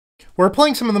We're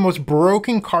playing some of the most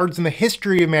broken cards in the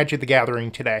history of Magic the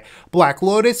Gathering today. Black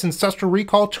Lotus, Ancestral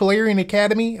Recall, Tolarian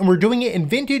Academy, and we're doing it in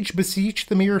Vintage Beseech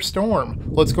the Mirror Storm.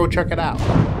 Let's go check it out.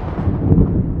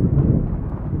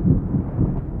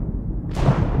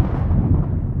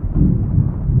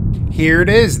 Here it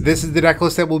is. This is the deck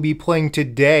list that we'll be playing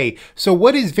today. So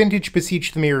what is Vintage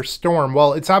Beseech the Mirror Storm?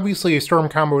 Well, it's obviously a Storm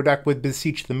combo deck with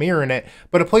Beseech the Mirror in it,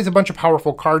 but it plays a bunch of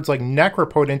powerful cards like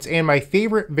Necropotence and my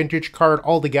favorite Vintage card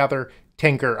altogether,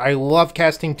 Tinker. I love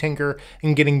casting Tinker,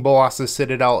 and getting Bolas'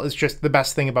 Citadel is just the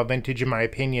best thing about Vintage in my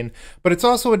opinion. But it's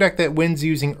also a deck that wins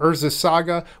using Urza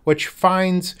Saga, which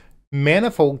finds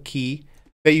Manifold Key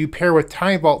that you pair with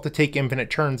Time Vault to take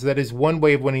infinite turns. That is one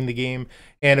way of winning the game,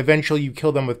 and eventually you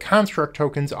kill them with construct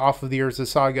tokens off of the Urza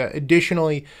Saga.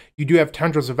 Additionally, you do have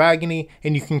Tendrils of Agony,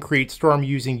 and you can create Storm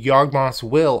using Yawgmoth's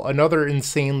Will, another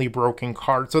insanely broken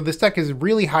card. So this deck is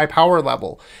really high power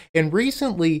level, and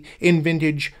recently in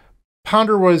Vintage,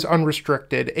 Ponder was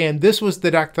unrestricted, and this was the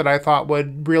deck that I thought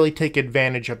would really take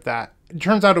advantage of that. It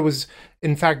turns out it was,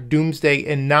 in fact, Doomsday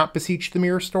and not Beseech the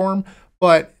Mirror Storm,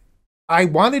 but I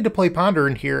wanted to play Ponder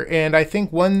in here, and I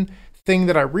think one thing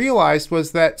that I realized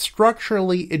was that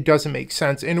structurally it doesn't make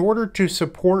sense. In order to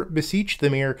support Beseech the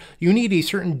Mirror, you need a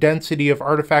certain density of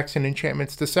artifacts and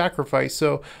enchantments to sacrifice.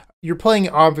 So you're playing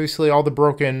obviously all the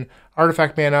broken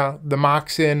artifact mana, the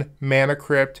Moxen, Mana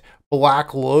Crypt,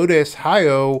 Black Lotus,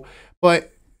 Hio,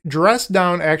 but Dress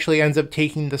Down actually ends up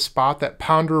taking the spot that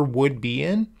Ponder would be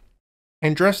in.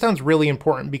 And Dress Down's really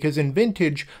important because in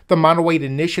Vintage, the mono white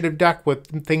initiative deck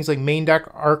with things like main deck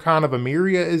Archon of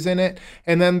Emeria is in it.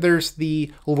 And then there's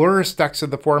the Lurrus decks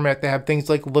of the format that have things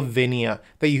like Lavinia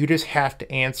that you just have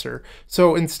to answer.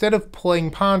 So instead of playing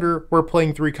Ponder, we're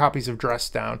playing 3 copies of Dress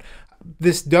Down.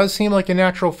 This does seem like a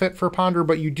natural fit for Ponder,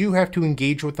 but you do have to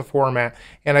engage with the format,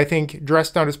 and I think Dress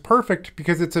Down is perfect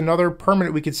because it's another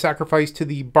permanent we could sacrifice to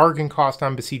the bargain cost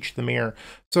on Beseech the Mirror.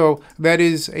 So that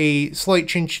is a slight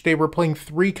change today. We're playing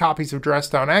 3 copies of Dress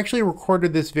Down. I actually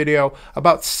recorded this video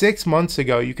about 6 months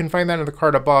ago. You can find that in the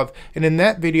card above, and in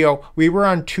that video, we were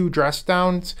on 2 Dress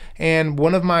Downs, and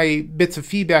one of my bits of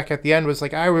feedback at the end was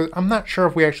like, I'm not sure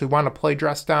if we actually want to play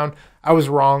Dress Down. I was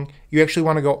wrong. You actually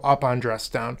want to go up on Dress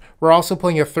Down. We're also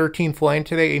playing a 13th land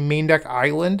today, a main deck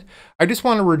island. I just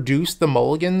want to reduce the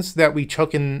mulligans that we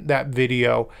took in that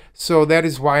video. So that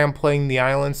is why I'm playing the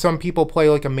island. Some people play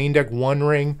like a main deck One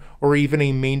Ring or even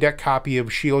a main deck copy of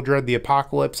Shieldred the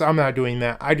Apocalypse. I'm not doing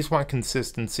that. I just want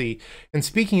consistency. And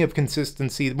speaking of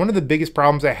consistency, one of the biggest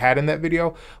problems I had in that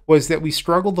video was that we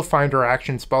struggled to find our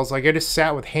action spells. Like I just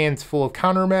sat with hands full of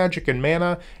counter magic and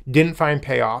mana, didn't find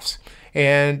payoffs.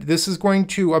 And this is going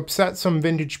to upset some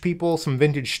Vintage people, some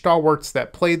Vintage stalwarts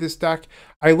that play this deck.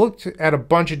 I looked at a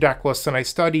bunch of deck lists and I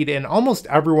studied, and almost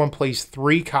everyone plays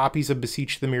 3 copies of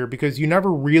Beseech the Mirror because you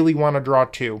never really want to draw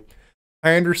 2.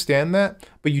 I understand that,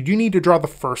 but you do need to draw the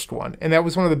first one, and that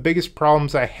was one of the biggest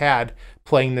problems I had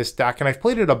playing this deck, and I've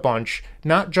played it a bunch,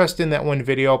 not just in that one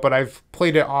video, but I've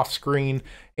played it off screen,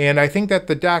 and I think that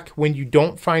the deck, when you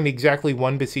don't find exactly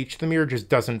one Beseech the Mirror, just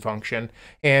doesn't function,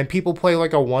 and people play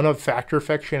like a one of Factor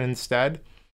Fiction instead.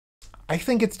 I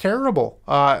think it's terrible.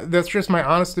 That's just my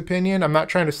honest opinion. I'm not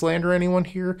trying to slander anyone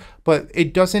here, but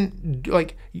it doesn't,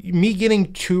 like, me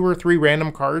getting 2 or 3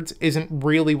 random cards isn't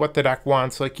really what the deck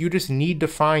wants. Like, you just need to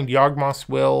find Yawgmoth's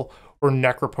Will or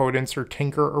Necropotence or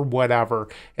Tinker or whatever,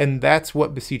 and that's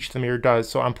what Beseech the Mirror does.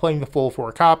 So I'm playing the full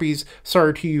 4 copies.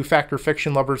 Sorry to you Factor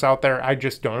Fiction lovers out there, I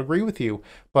just don't agree with you.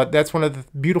 But that's one of the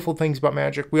beautiful things about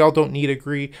Magic. We all don't need to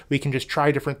agree. We can just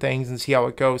try different things and see how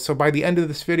it goes. So by the end of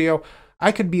this video,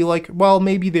 I could be like, well,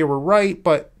 maybe they were right,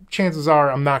 but chances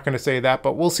are I'm not going to say that,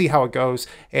 but we'll see how it goes.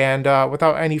 And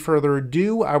without any further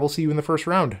ado, I will see you in the first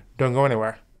round. Don't go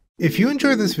anywhere. If you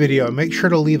enjoyed this video, make sure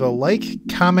to leave a like,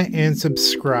 comment, and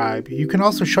subscribe. You can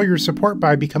also show your support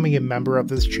by becoming a member of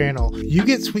this channel. You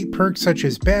get sweet perks such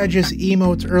as badges,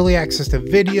 emotes, early access to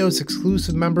videos,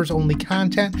 exclusive members-only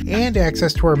content, and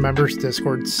access to our members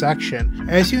Discord section.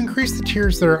 As you increase the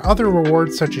tiers, there are other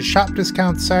rewards such as shop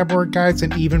discounts, sideboard guides,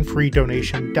 and even free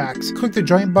donation decks. Click the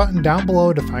join button down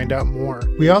below to find out more.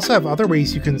 We also have other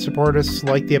ways you can support us,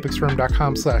 like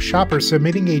theepicstorm.com/shop or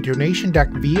submitting a donation deck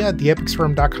via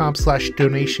theepicstorm.com/donation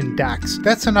decks.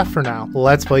 That's enough for now.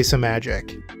 Let's play some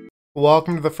Magic.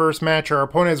 Welcome to the first match. Our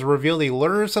opponent has revealed a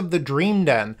Lurrus of the Dream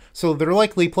Den, so they're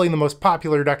likely playing the most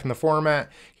popular deck in the format.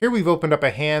 Here we've opened up a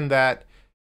hand that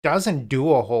doesn't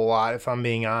do a whole lot, if I'm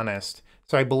being honest.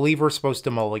 So I believe we're supposed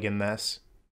to mulligan this.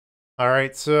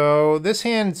 Alright, so this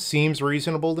hand seems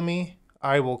reasonable to me.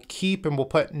 I will keep and we'll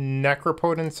put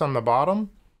Necropotence on the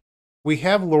bottom. We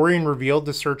have Lorien revealed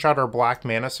to search out our black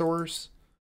mana source.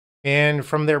 And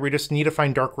from there, we just need to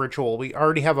find Dark Ritual. We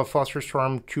already have a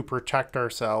Flusterstorm to protect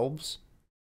ourselves.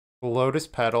 Lotus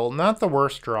Petal, not the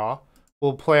worst draw.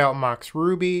 We'll play out Mox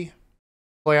Ruby,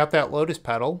 play out that Lotus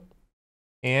Petal,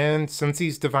 and since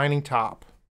he's Divining Top,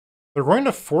 they're going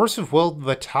to Force of Will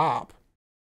the top.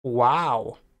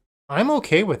 Wow. I'm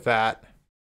okay with that.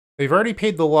 They've already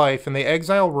paid the life, and they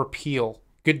exile Repeal.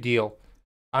 Good deal.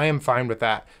 I am fine with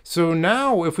that. So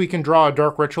now, if we can draw a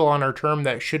Dark Ritual on our turn,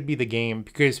 that should be the game,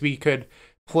 because we could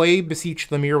play Beseech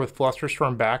the Mirror with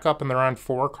Flusterstorm backup, and they're on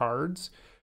 4 cards.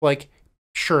 Like,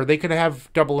 sure, they could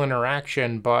have double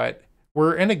interaction, but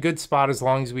we're in a good spot as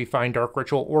long as we find Dark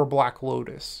Ritual or Black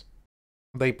Lotus.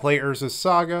 They play Urza's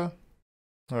Saga.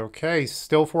 Okay,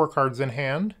 still 4 cards in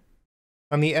hand.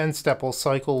 On the end step, we'll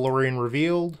cycle Lorien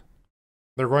Revealed.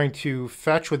 They're going to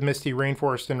fetch with Misty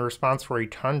Rainforest in response for a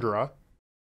Tundra.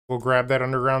 We'll grab that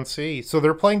Underground Sea. So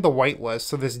they're playing the white list,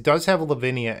 so this does have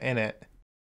Lavinia in it.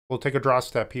 We'll take a draw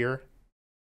step here.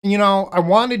 You know, I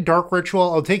wanted Dark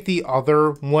Ritual. I'll take the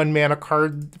other 1 mana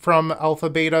card from Alpha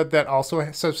Beta that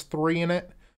also says 3 in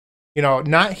it. You know,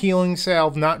 not Healing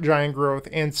Salve, not Giant Growth,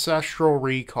 Ancestral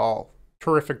Recall.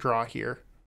 Terrific draw here.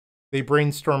 They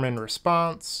brainstorm in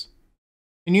response.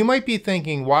 And you might be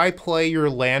thinking, why play your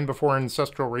land before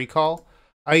Ancestral Recall?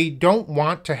 I don't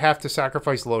want to have to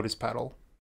sacrifice Lotus Petal.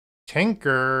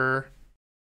 Tinker.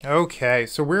 Okay,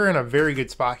 so we're in a very good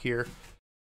spot here.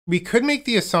 We could make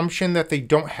the assumption that they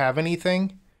don't have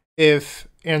anything if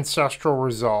Ancestral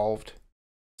resolved.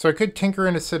 So I could tinker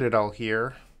in a Citadel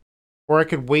here. Or I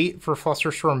could wait for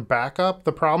Flusterstorm backup.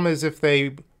 The problem is if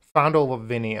they found a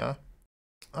Lavinia.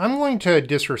 I'm going to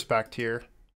disrespect here.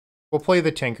 We'll play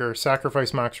the Tinker,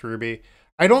 sacrifice Mox Ruby.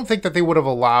 I don't think that they would have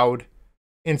allowed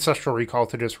Ancestral Recall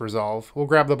to just resolve. We'll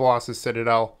grab the Bolas'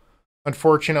 Citadel.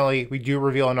 Unfortunately, we do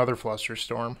reveal another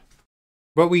Flusterstorm.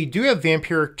 But we do have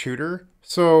Vampiric Tutor,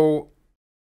 so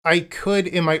I could,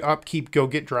 in my upkeep, go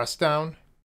get Dress Down.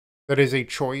 That is a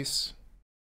choice.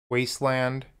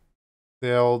 Wasteland.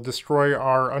 They'll destroy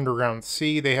our Underground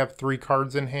Sea. They have 3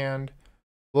 cards in hand.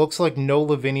 Looks like no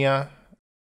Lavinia.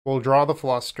 We'll draw the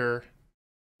Fluster.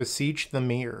 Beseech the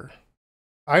Mirror.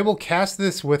 I will cast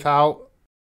this without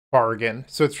Bargain,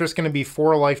 so it's just going to be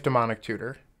 4 life Demonic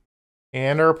Tutor.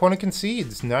 And our opponent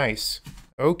concedes. Nice.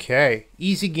 Okay,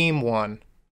 easy game 1.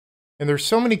 And there's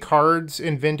so many cards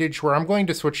in Vintage where I'm going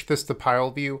to switch this to Pile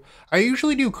View. I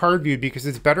usually do Card View because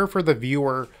it's better for the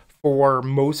viewer for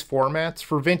most formats.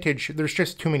 For Vintage, there's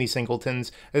just too many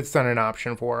singletons. It's not an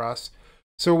option for us.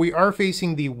 So we are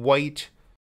facing the white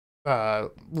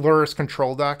Lurrus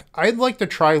control deck. I'd like to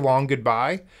try Long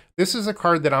Goodbye. This is a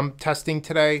card that I'm testing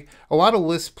today. A lot of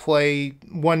lists play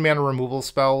 1 mana removal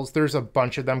spells. There's a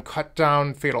bunch of them. Cut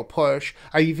Down, Fatal Push.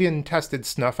 I even tested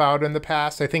Snuff Out in the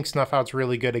past. I think Snuff Out's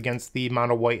really good against the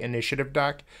mono white initiative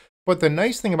deck. But the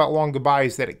nice thing about Long Goodbye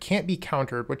is that it can't be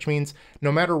countered, which means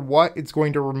no matter what, it's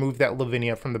going to remove that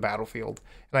Lavinia from the battlefield.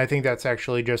 And I think that's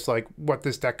actually just like what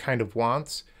this deck kind of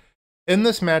wants. In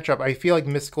this matchup, I feel like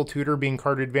Mystical Tutor being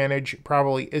card advantage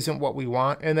probably isn't what we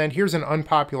want. And then here's an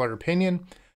unpopular opinion.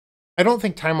 I don't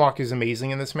think Time Walk is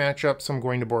amazing in this matchup, so I'm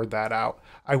going to board that out.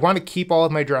 I want to keep all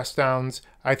of my Dress Downs.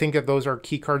 I think that those are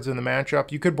key cards in the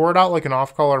matchup. You could board out like an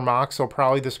off-color Mox, so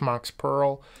probably this Mox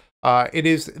Pearl. It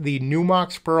is the new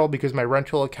Mox Pearl because my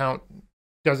rental account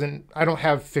I don't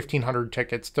have 1,500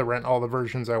 tickets to rent all the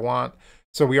versions I want.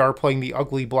 So we are playing the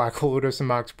ugly Black Lotus and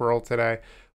Mox Pearl today.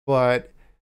 But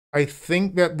I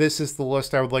think that this is the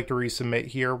list I would like to resubmit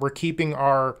here. We're keeping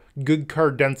our good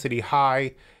card density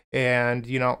high. And,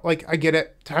 you know, like, I get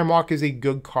it. Time Walk is a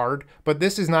good card, but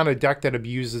this is not a deck that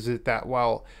abuses it that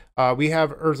well. We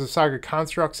have Urza Saga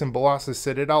Constructs and Bolas'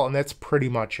 Citadel, and that's pretty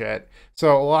much it.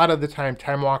 So a lot of the time,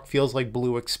 Time Walk feels like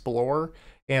Blue Explorer,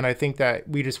 and I think that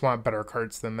we just want better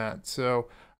cards than that. So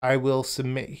I will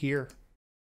submit here.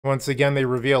 Once again, they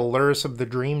reveal Lurrus of the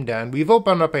Dream Den. We've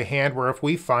opened up a hand where if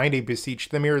we find a Beseech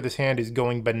the Mirror, this hand is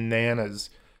going bananas.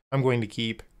 I'm going to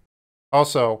keep.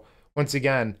 Also, once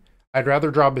again, I'd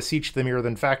rather draw Beseech the Mirror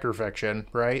than Factor Fiction,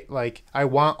 right? Like, I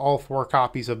want all 4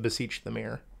 copies of Beseech the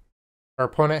Mirror. Our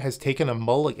opponent has taken a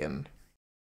mulligan.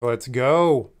 Let's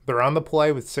go. They're on the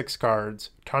play with 6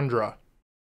 cards. Tundra,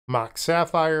 Mox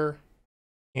Sapphire,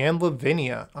 and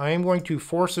Lavinia. I am going to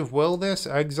Force of Will this,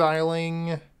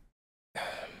 exiling...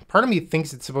 Part of me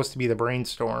thinks it's supposed to be the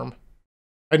Brainstorm.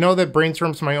 I know that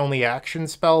Brainstorm's my only action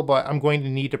spell, but I'm going to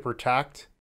need to protect.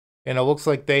 And it looks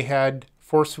like they had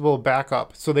Force of Will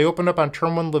backup. So they opened up on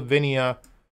turn 1 Lavinia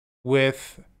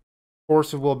with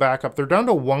Force of Will backup. They're down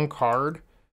to 1 card.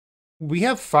 We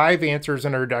have 5 answers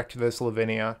in our deck to this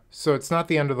Lavinia, so it's not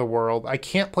the end of the world. I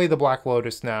can't play the Black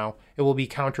Lotus now. It will be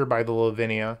countered by the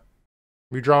Lavinia.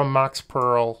 We draw Mox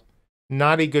Pearl.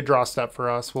 Not a good draw step for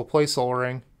us. We'll play Soul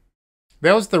Ring.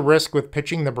 That was the risk with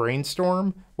pitching the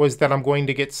Brainstorm, was that I'm going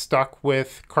to get stuck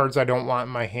with cards I don't want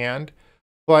in my hand.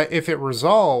 But if it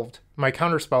resolved, my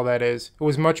counterspell that is, it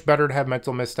was much better to have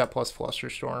Mental Misstep plus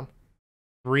Flusterstorm.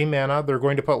 3 mana, they're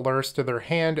going to put Lurrus to their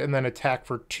hand and then attack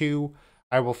for 2.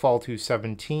 I will fall to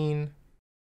 17.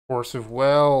 Force of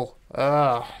Will.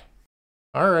 Ugh.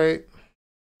 Alright.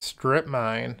 Strip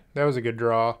Mine. That was a good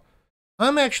draw.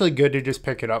 I'm actually good to just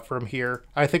pick it up from here.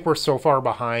 I think we're so far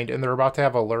behind, and they're about to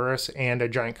have a Lurrus and a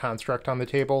Giant Construct on the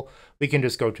table. We can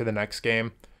just go to the next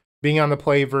game. Being on the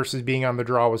play versus being on the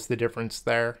draw was the difference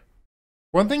there.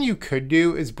 One thing you could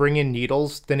do is bring in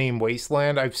Needles to name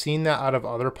Wasteland. I've seen that out of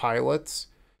other pilots.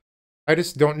 I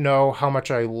just don't know how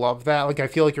much I love that. Like, I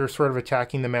feel like you're sort of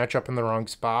attacking the matchup in the wrong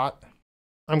spot.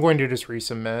 I'm going to just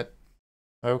resubmit.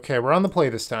 Okay, we're on the play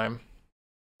this time.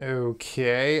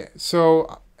 Okay,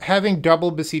 so having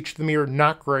double Beseech the Mirror,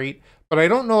 not great, but I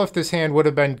don't know if this hand would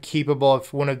have been keepable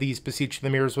if one of these Beseech the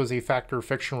Mirrors was a Factor of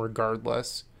Fiction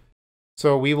regardless.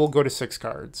 So we will go to 6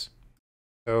 cards.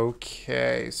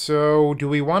 Okay, so do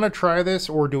we want to try this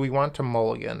or do we want to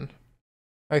mulligan?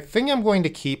 I think I'm going to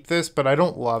keep this, but I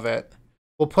don't love it.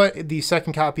 We'll put the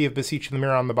second copy of Beseech the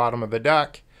Mirror on the bottom of the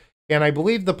deck, and I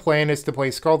believe the plan is to play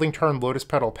Scalding Tarn, Lotus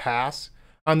Petal, pass.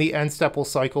 On the end step, we'll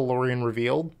cycle Lorien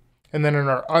Revealed. And then in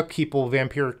our upkeep, we'll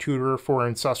Vampiric Tutor for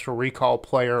Ancestral Recall,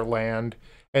 play our land,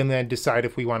 and then decide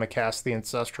if we want to cast the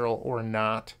Ancestral or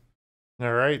not.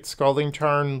 Alright, Scalding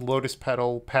Tarn, Lotus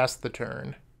Petal, pass the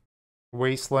turn.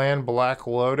 Wasteland, Black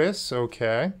Lotus,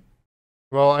 okay.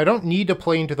 Well, I don't need to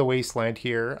play into the Wasteland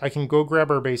here. I can go grab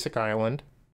our basic island.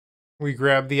 We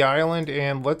grab the island,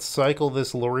 and let's cycle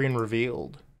this Lorien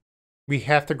Revealed. We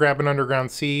have to grab an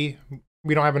Underground Sea.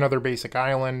 We don't have another basic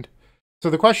island. So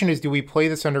the question is, do we play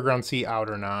this Underground Sea out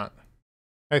or not?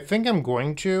 I think I'm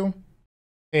going to.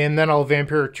 And then I'll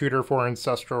Vampiric Tutor for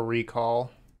Ancestral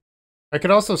Recall. I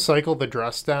could also cycle the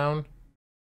Dress Down,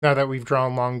 now that we've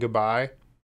drawn Long Goodbye.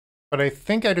 But I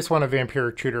think I just want a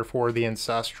Vampiric Tutor for the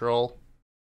Ancestral.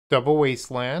 Double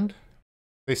Wasteland.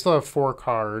 They still have 4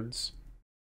 cards.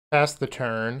 Pass the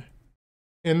turn.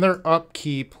 In their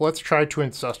upkeep, let's try to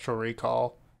Ancestral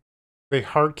Recall. They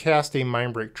hardcast a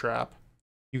Mindbreak Trap.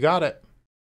 You got it.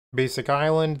 Basic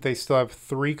Island, they still have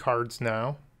 3 cards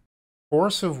now.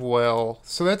 Force of Will.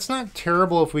 So that's not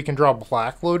terrible if we can draw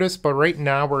Black Lotus, but right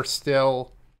now we're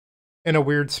still in a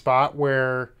weird spot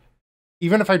where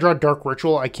even if I draw Dark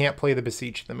Ritual, I can't play the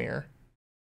Beseech the Mirror.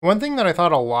 One thing that I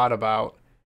thought a lot about,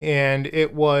 and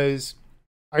it was,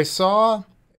 I saw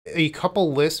a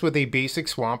couple lists with a basic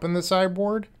Swamp in the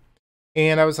sideboard,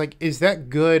 and I was like, is that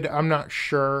good? I'm not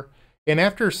sure. And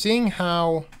after seeing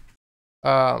how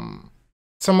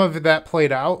some of that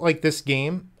played out, like this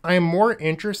game, I am more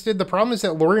interested. The problem is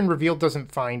that Lorien Revealed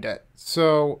doesn't find it.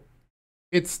 So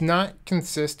it's not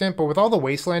consistent, but with all the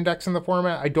Wasteland decks in the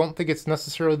format, I don't think it's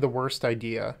necessarily the worst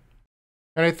idea.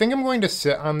 And I think I'm going to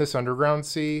sit on this Underground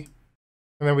Sea,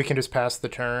 and then we can just pass the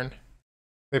turn.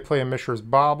 They play a Mishra's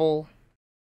Bauble.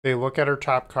 They look at our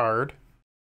top card,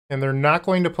 and they're not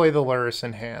going to play the Lurrus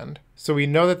in hand. So we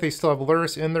know that they still have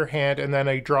Lurrus in their hand, and then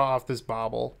I draw off this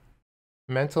Bauble.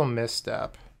 Mental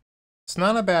Misstep. It's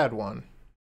not a bad one,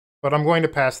 but I'm going to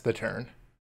pass the turn.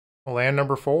 Land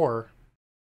number 4.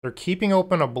 They're keeping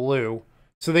open a blue,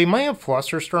 so they might have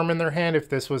Flusterstorm in their hand if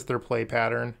this was their play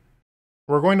pattern.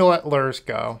 We're going to let Lurrus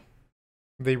go.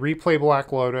 They replay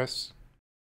Black Lotus.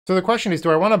 So the question is,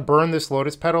 do I want to burn this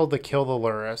Lotus Petal to kill the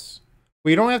Lurrus?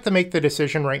 We don't have to make the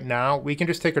decision right now. We can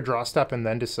just take a draw step and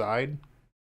then decide.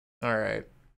 Alright.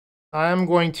 I'm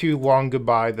going to Long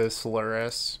Goodbye this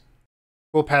Lurrus.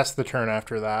 We'll pass the turn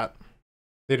after that.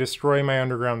 They destroy my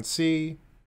Underground Sea.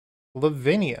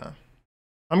 Lavinia.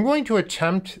 I'm going to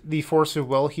attempt the Force of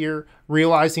Will here,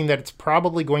 realizing that it's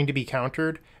probably going to be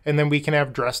countered, and then we can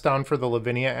have Dress Down for the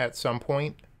Lavinia at some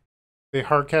point. They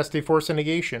hardcast a Force of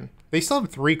Negation. They still have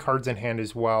 3 cards in hand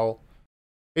as well.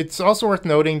 It's also worth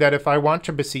noting that if I want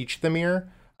to Beseech the Mirror,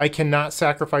 I cannot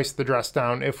sacrifice the Dress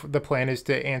Down if the plan is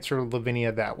to answer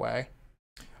Lavinia that way.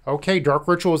 Okay, Dark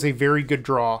Ritual is a very good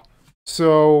draw.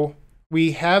 So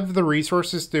we have the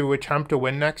resources to attempt to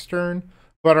win next turn,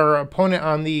 but our opponent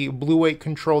on the blue-white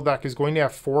control deck is going to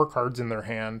have 4 cards in their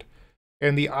hand.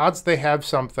 And the odds they have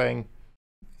something,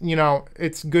 you know,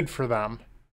 it's good for them.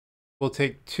 We'll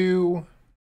take 2.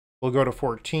 We'll go to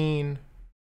 14.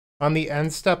 On the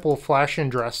end step, we'll flash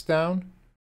and Dress Down.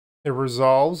 It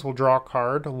resolves. We'll draw a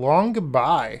card. Long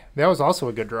Goodbye. That was also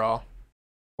a good draw.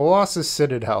 Bolas'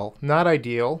 Citadel. Not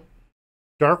ideal.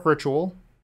 Dark Ritual.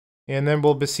 And then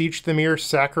we'll Beseech the Mirror,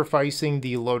 sacrificing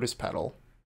the Lotus Petal.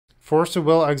 Force of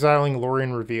Will, exiling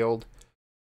Lorien revealed.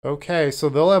 Okay, so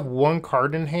they'll have one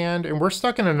card in hand, and we're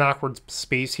stuck in an awkward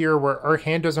space here where our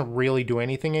hand doesn't really do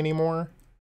anything anymore.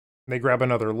 They grab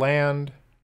another land.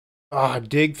 Ah,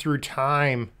 Dig Through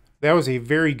Time. That was a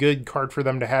very good card for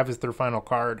them to have as their final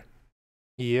card.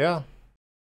 Yeah.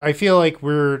 I feel like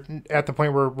we're at the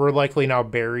point where we're likely now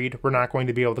buried. We're not going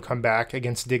to be able to come back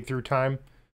against Dig Through Time.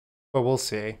 But we'll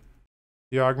see.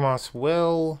 Yawgmoth's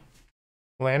Will.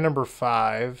 Land number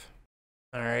 5.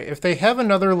 Alright, if they have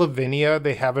another Lavinia,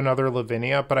 they have another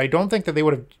Lavinia. But I don't think that they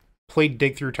would have played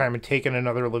Dig Through Time and taken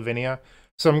another Lavinia.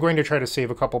 So I'm going to try to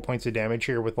save a couple points of damage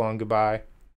here with Long Goodbye.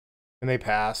 And they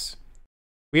pass.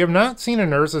 We have not seen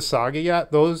an Urza Saga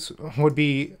yet. Those would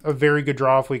be a very good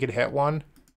draw if we could hit one.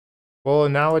 We'll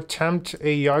now attempt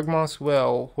a Yawgmoth's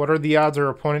Will. What are the odds our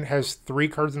opponent has 3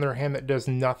 cards in their hand that does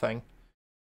nothing?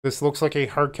 This looks like a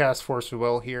hard cast Force of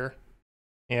Will here.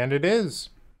 And it is.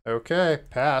 Okay,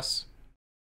 pass.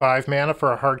 5 mana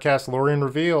for a hard cast Lorien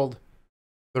revealed.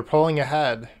 They're pulling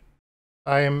ahead.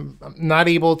 I am not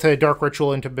able to Dark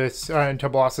Ritual into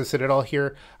Bolas' Citadel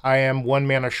here. I am 1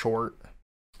 mana short.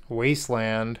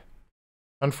 Wasteland.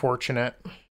 Unfortunate.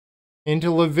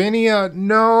 Into Lavinia.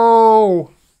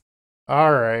 No!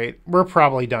 Alright, we're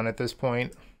probably done at this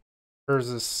point. There's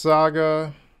a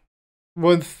Saga.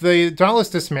 With the Dauntless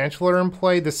Dismantler in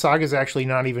play, the Saga is actually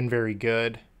not even very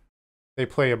good. They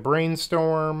play a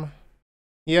Brainstorm.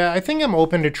 Yeah, I think I'm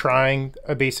open to trying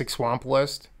a basic Swamp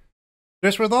list.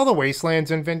 Just with all the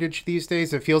Wastelands in Vintage these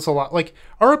days, it feels a lot like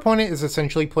our opponent is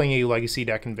essentially playing a Legacy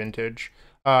deck in Vintage.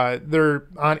 They're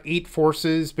on 8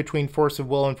 forces between Force of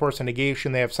Will and Force of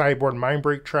Negation. They have sideboard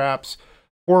Mindbreak traps,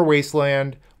 4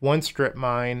 Wasteland, 1 Strip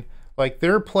Mine. Like,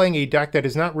 they're playing a deck that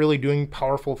is not really doing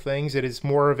powerful things. It is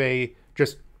more of a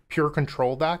just pure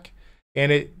control deck,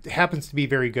 and it happens to be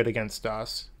very good against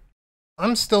us.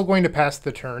 I'm still going to pass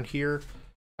the turn here.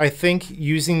 I think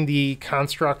using the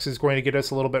constructs is going to get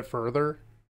us a little bit further.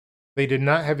 They did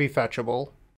not have a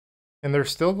fetchable, and they're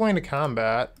still going to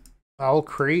combat. I'll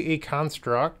create a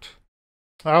construct.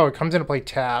 Oh, it comes into play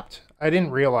tapped. I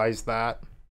didn't realize that.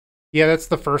 Yeah, that's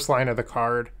the first line of the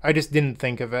card. I just didn't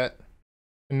think of it.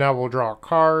 And now we'll draw a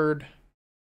card.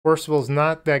 Force of Will's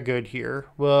not that good here.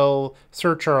 We'll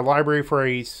search our library for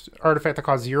a artifact that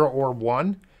costs 0 or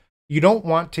 1. You don't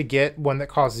want to get one that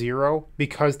costs 0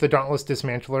 because the Dauntless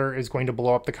Dismantler is going to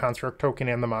blow up the Construct token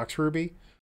and the Mox Ruby.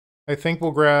 I think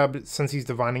we'll grab Sensi's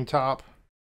Divining Top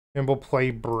and we'll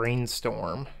play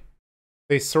Brainstorm.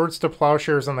 They Swords to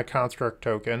Plowshares on the Construct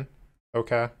token.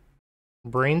 Okay.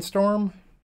 Brainstorm?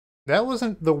 That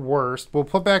wasn't the worst. We'll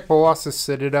put back Bolas'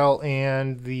 Citadel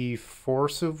and the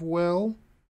Force of Will.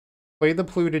 Play the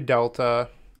Polluted Delta.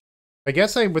 I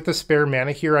guess with the spare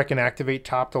mana here, I can activate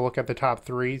top to look at the top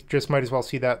 3. Just might as well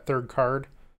see that 3rd card.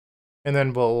 And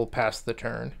then we'll pass the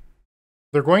turn.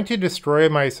 They're going to destroy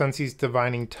my Sensi's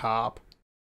Divining Top.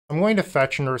 I'm going to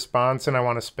fetch in response, and I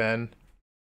want to spin.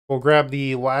 We'll grab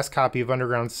the last copy of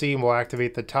Underground Sea, and we'll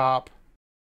activate the top.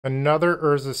 Another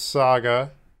Urza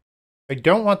Saga. I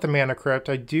don't want the Mana Crypt.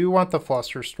 I do want the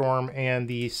Flusterstorm and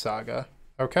the Saga.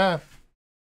 Okay.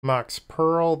 Mox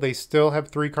Pearl. They still have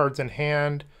 3 cards in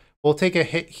hand. We'll take a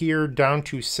hit here down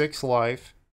to 6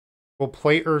 life. We'll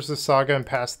play Urza Saga and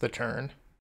pass the turn.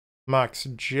 Mox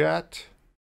Jet.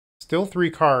 Still 3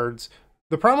 cards.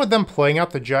 The problem with them playing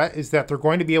out the Jet is that they're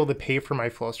going to be able to pay for my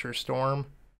Flusterstorm.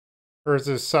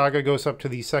 Urza Saga goes up to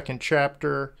the 2nd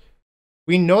chapter.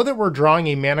 We know that we're drawing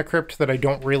a Mana Crypt that I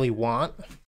don't really want,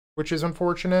 which is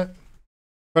unfortunate.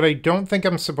 But I don't think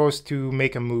I'm supposed to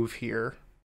make a move here.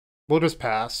 We'll just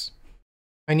pass.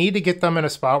 I need to get them in a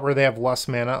spot where they have less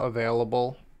mana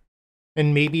available.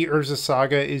 And maybe Urza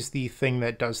Saga is the thing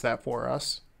that does that for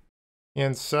us.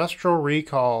 Ancestral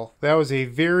Recall. That was a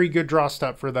very good draw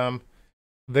step for them.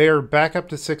 They are back up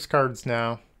to 6 cards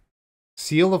now.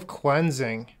 Seal of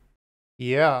Cleansing.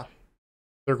 Yeah.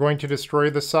 They're going to destroy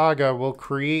the Saga. We'll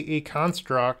create a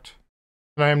construct.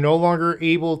 And I am no longer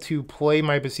able to play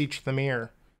my Beseech the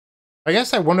Mirror. I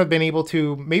guess I wouldn't have been able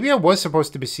to... Maybe I was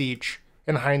supposed to Beseech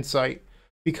in hindsight.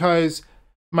 Because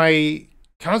my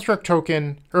construct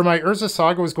token, or my Urza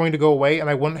Saga was going to go away and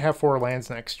I wouldn't have 4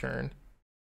 lands next turn.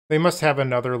 They must have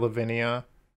another Lavinia.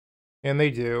 And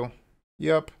they do.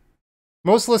 Yep.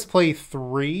 Most lists play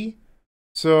 3.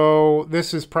 So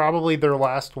this is probably their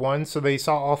last one. So they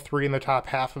saw all 3 in the top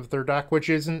half of their deck, which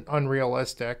isn't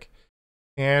unrealistic.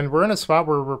 And we're in a spot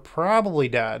where we're probably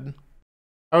dead.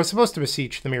 I was supposed to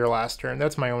Beseech the Mirror last turn.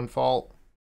 That's my own fault.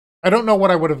 I don't know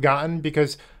what I would have gotten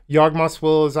because Yawgmoth's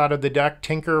Will is out of the deck.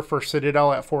 Tinker for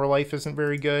Citadel at 4 life isn't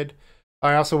very good.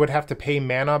 I also would have to pay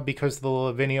mana because the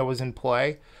Lavinia was in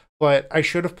play. but I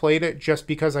should have played it just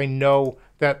because I know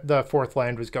that the 4th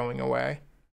land was going away.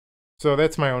 So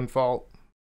that's my own fault.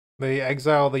 They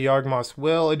exile the Yawgmoth's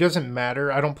Will. It doesn't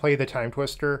matter. I don't play the Time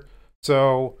Twister.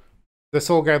 So the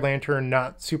Soul Guide Lantern,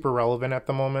 not super relevant at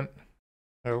the moment.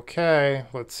 Okay,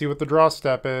 let's see what the draw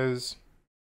step is.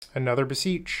 Another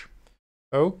Beseech.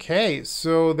 Okay,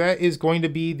 so that is going to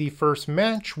be the first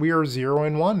match. We are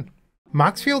 0-1.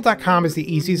 Moxfield.com is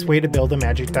the easiest way to build a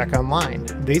Magic deck online.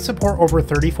 They support over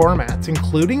 30 formats,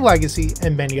 including Legacy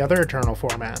and many other Eternal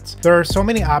formats. There are so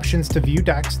many options to view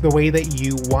decks the way that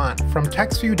you want, from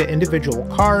text view to individual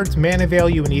cards, mana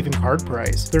value, and even card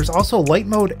price. There's also light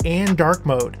mode and dark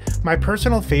mode. My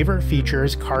personal favorite feature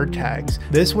is card tags.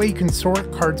 This way you can sort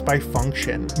cards by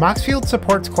function. Moxfield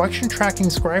supports collection tracking,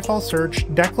 Scryfall search,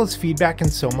 decklist feedback,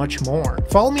 and so much more.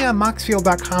 Follow me on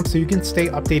Moxfield.com so you can stay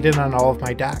updated on all of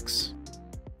my decks.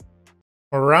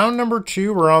 Round number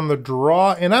 2, we're on the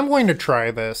draw, and I'm going to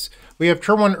try this. We have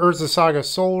turn 1 Urza Saga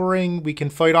Soul Ring. We can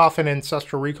fight off an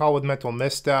Ancestral Recall with Mental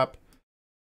Misstep.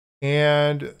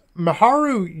 And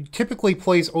Miharu typically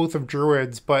plays Oath of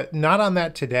Druids, but not on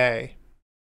that today.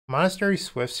 Monastery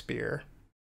Swift Spear.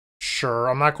 Sure,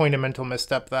 I'm not going to Mental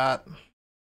Misstep that.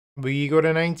 We go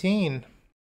to 19.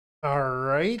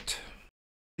 Alright.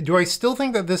 Do I still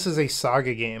think that this is a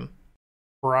Saga game?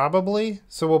 Probably.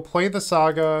 So we'll play the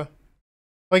Saga.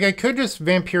 Like, I could just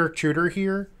Vampiric Tutor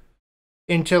here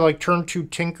into, like, turn 2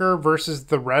 Tinker versus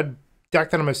the red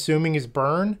deck that I'm assuming is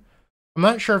Burn. I'm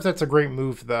not sure if that's a great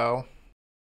move, though.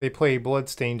 They play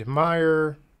Bloodstained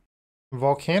Mire,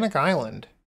 Volcanic Island,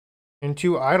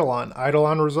 into Eidolon.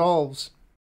 Eidolon resolves.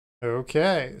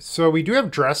 Okay, so we do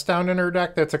have Dress Down in our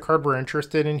deck. That's a card we're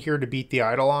interested in here to beat the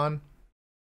Eidolon.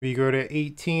 We go to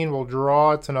 18, we'll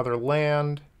draw. It's another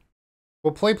land.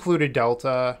 We'll play Polluted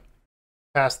Delta,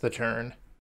 pass the turn.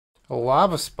 A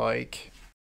Lava Spike.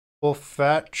 We'll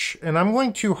fetch, and I'm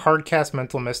going to hardcast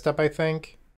Mental Misstep, I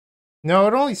think. No,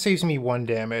 it only saves me 1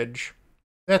 damage.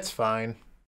 That's fine.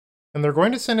 And they're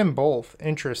going to send in both.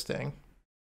 Interesting.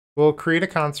 We'll create a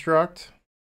construct,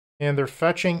 and they're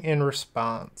fetching in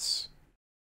response.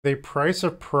 They Price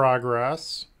of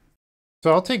Progress.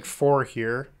 So I'll take 4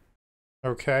 here.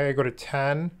 Okay, I go to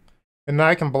 10. And now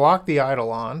I can block the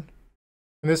Eidolon.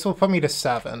 And this will put me to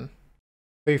 7.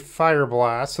 They Fire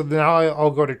Blast, so now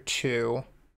I'll go to 2.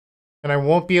 And I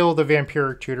won't be able to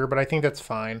Vampiric Tutor, but I think that's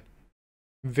fine.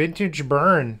 Vintage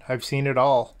Burn, I've seen it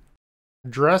all.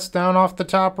 Dress Down off the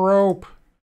top rope.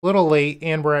 Little late,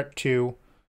 and we're at 2.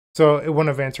 So it wouldn't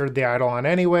have answered the Eidolon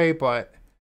anyway, but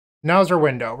now's our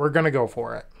window. We're going to go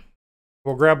for it.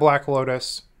 We'll grab Black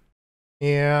Lotus.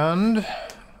 And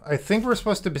I think we're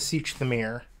supposed to Beseech the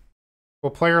Mirror.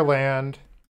 We'll play our land.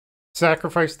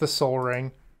 Sacrifice the Soul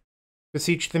Ring.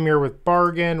 Beseech the Mirror with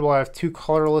Bargain. We'll have 2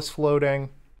 colorless floating.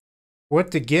 What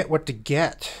to get, what to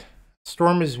get.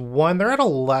 Storm is 1. They're at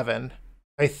 11.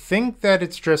 I think that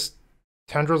it's just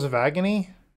Tendrils of Agony.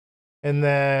 And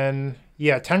then,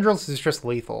 yeah, Tendrils is just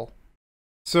lethal.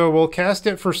 So we'll cast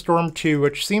it for Storm 2,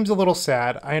 which seems a little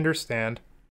sad. I understand.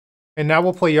 And now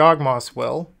we'll play Yawgmoth's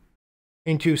Will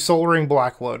into Soul Ring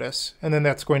Black Lotus. And then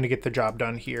that's going to get the job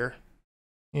done here.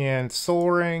 And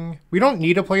Soul Ring. We don't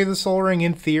need to play the Soul Ring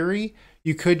in theory.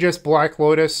 You could just Black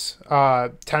Lotus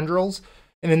Tendrils.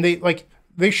 And then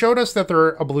they showed us that they're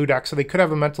a blue deck, so they could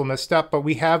have a Mental Misstep, but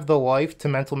we have the life to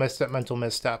Mental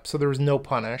Misstep, so there was no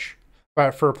punish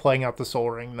for playing out the Soul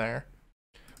Ring there.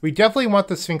 We definitely want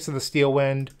the Sphinx of the Steel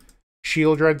Wind.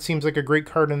 Shieldred seems like a great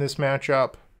card in this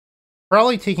matchup.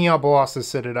 Probably taking out Bolas'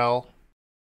 Citadel.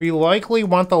 We likely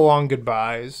want the Long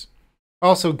Goodbyes.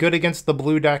 Also good against the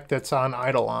blue deck that's on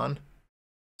Eidolon.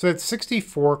 So it's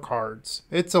 64 cards.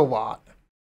 It's a lot.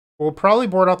 We'll probably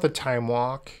board out the Time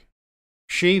Walk.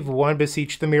 Shave 1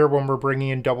 Beseech the Mirror when we're bringing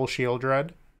in double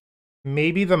Shieldred.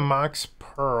 Maybe the Mox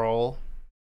Pearl.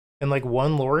 And like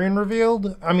 1 Lorien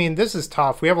revealed? I mean, this is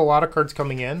tough. We have a lot of cards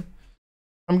coming in.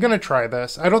 I'm going to try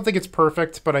this. I don't think it's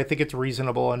perfect, but I think it's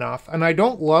reasonable enough. And I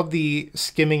don't love the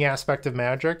skimming aspect of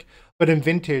Magic, but in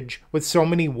Vintage, with so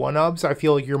many 1-ubs, I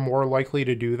feel like you're more likely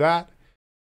to do that.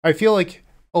 I feel like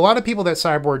a lot of people that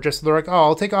sideboard they're like, oh,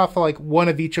 I'll take off like 1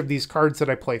 of each of these cards that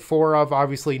I play 4 of.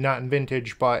 Obviously not in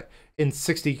Vintage, but in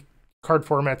 60 card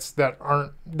formats that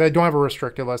don't have a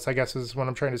restricted list, I guess is what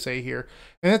I'm trying to say here.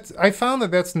 And I found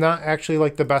that that's not actually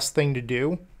like the best thing to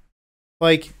do.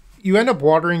 Like, you end up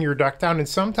watering your deck down, and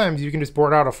sometimes you can just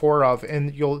board out a 4 of,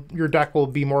 and your deck will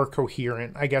be more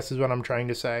coherent, I guess is what I'm trying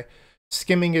to say.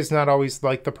 Skimming is not always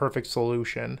like the perfect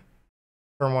solution.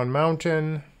 Turn 1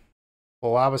 Mountain.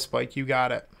 Lava Spike, you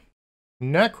got it.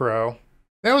 Necro.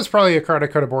 That was probably a card I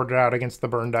could have boarded out against the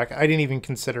burn deck. I didn't even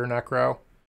consider Necro.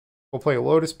 We'll play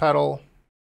Lotus Petal.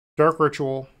 Dark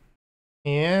Ritual,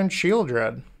 and Shield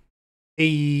Dread.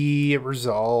 Hey, it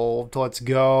resolved. Let's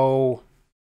go.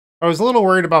 I was a little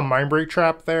worried about Mindbreak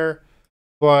Trap there,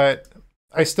 but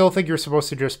I still think you're supposed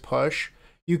to just push.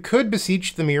 You could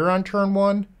Beseech the Mirror on turn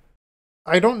 1.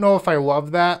 I don't know if I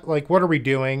love that. Like, what are we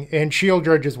doing? And Shield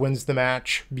Dread just wins the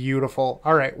match. Beautiful.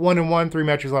 All right, 1-1, 3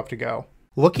 matches left to go.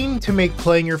 Looking to make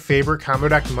playing your favorite combo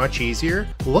deck much easier?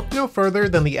 Look no further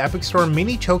than the Epic Storm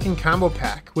Mini Token Combo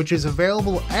Pack, which is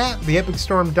available at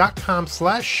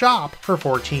theepicstorm.com/shop for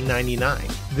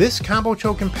 $14.99. This combo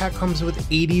token pack comes with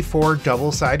 84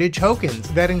 double-sided tokens.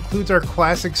 That includes our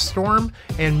classic Storm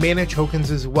and mana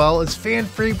tokens, as well as fan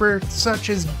favorites such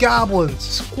as Goblins,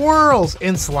 Squirrels,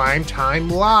 and Slime Time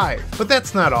Live. But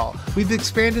that's not all. We've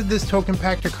expanded this token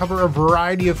pack to cover a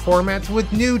variety of formats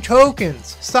with new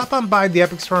tokens. Stop on by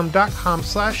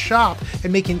theepicstorm.com/shop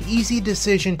and make an easy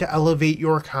decision to elevate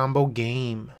your combo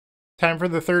game. Time for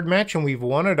the third match, and we've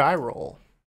won a die roll.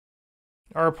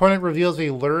 Our opponent reveals a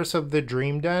Lurrus of the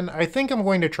Dream Den. I think I'm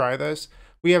going to try this.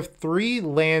 We have 3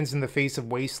 lands in the face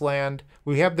of Wasteland.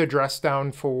 We have the dress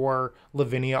down for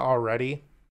Lavinia already.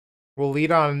 We'll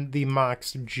lead on the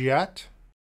Mox Jet.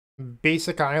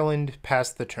 Basic Island,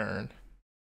 pass the turn.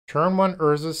 Turn 1,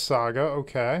 Urza's Saga,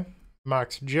 okay.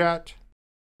 Mox Jet.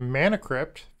 Mana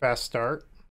Crypt, fast start.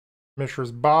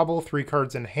 Mishra's Bauble, 3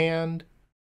 cards in hand.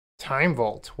 Time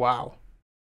Vault, wow.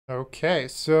 Okay,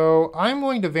 so I'm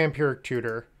going to Vampiric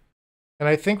Tutor, and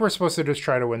I think we're supposed to just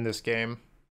try to win this game.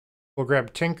 We'll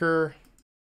grab Tinker.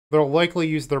 They'll likely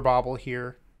use their Bauble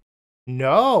here.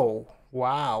 No!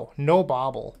 Wow, no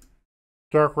Bauble.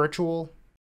 Dark Ritual.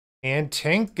 And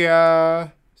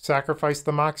Tinka! Sacrifice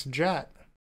the Mox Jet.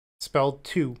 Spelled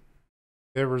 2.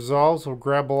 It resolves. We'll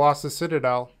grab Bolas'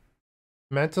 Citadel.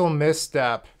 Mental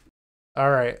Misstep.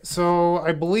 Alright, so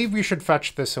I believe we should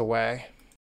fetch this away.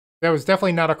 That was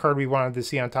definitely not a card we wanted to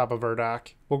see on top of our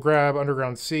deck. We'll grab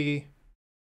Underground Sea.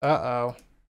 Uh-oh.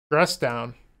 Dress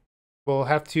down. We'll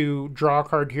have to draw a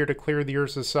card here to clear the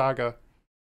Urza Saga.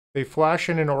 They flash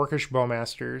in an Orcish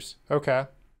Bowmasters. Okay.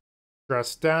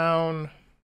 Dress down.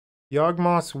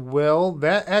 Yawgmoth's Will.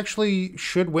 That actually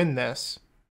should win this.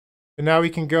 And now we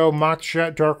can go Mox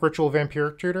Jet, Dark Ritual,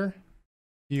 Vampiric Tutor.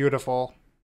 Beautiful.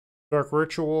 Dark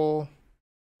Ritual,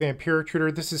 Vampiric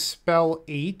Tutor. This is spell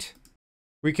 8.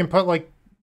 We can put like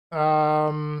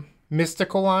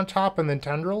Mystical on top and then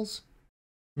Tendrils.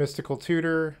 Mystical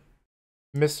Tutor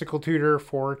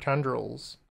for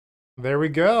Tendrils. There we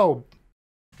go.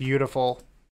 Beautiful.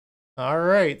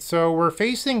 Alright, so we're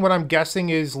facing what I'm guessing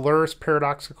is Lurrus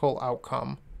Paradoxical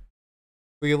Outcome.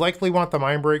 We likely want the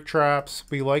Mindbreak Traps.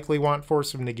 We likely want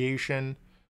Force of Negation.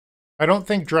 I don't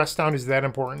think Dress Down is that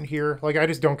important here. Like, I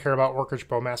just don't care about Orcish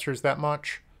Bowmasters that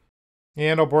much.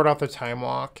 And I'll board out the Time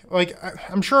Walk. Like,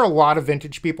 I'm sure a lot of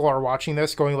Vintage people are watching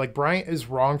this going like, Bryant is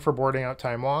wrong for boarding out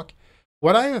Time Walk.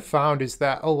 What I have found is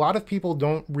that a lot of people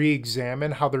don't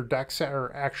re-examine how their decks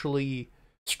are actually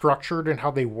structured and how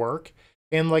they work.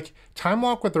 And like, Time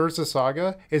Walk with Urza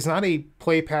Saga is not a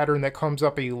play pattern that comes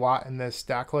up a lot in this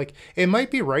deck. Like, it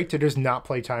might be right to just not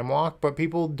play Time Walk, but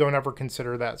people don't ever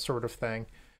consider that sort of thing.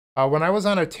 When I was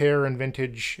on a tear in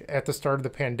Vintage at the start of the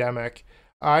pandemic,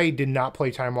 I did not play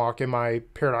Time Walk in my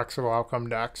Paradoxical Outcome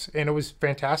decks, and it was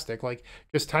fantastic. Like,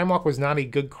 just Time Walk was not a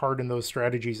good card in those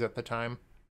strategies at the time.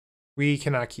 We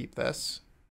cannot keep this.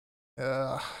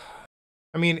 I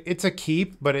mean, it's a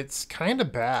keep, but it's kind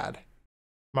of bad.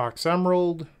 Mox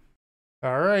Emerald.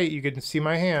 Alright, you can see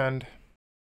my hand.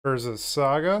 Urza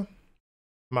Saga.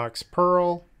 Mox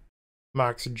Pearl.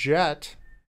 Mox Jet.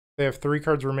 They have 3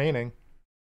 cards remaining.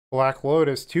 Black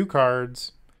Lotus, 2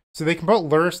 cards. So they can put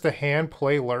Lurrus to hand,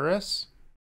 play Lurrus.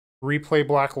 Replay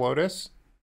Black Lotus.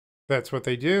 That's what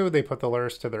they do. They put the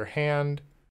Lurrus to their hand.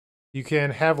 You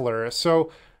can have Lurrus.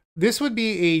 So this would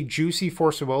be a juicy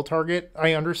Force of Will target,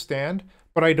 I understand.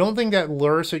 But I don't think that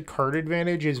Lurrus at card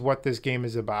advantage is what this game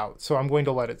is about. So I'm going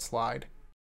to let it slide.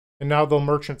 And now they'll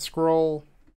Merchant Scroll.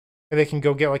 And they can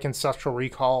go get like Ancestral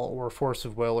Recall or Force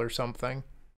of Will or something.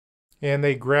 And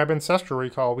they grab Ancestral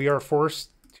Recall. We are forced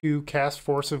to cast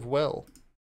Force of Will.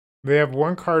 They have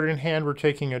 1 card in hand. We're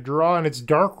taking a draw. And it's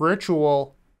Dark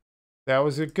Ritual. That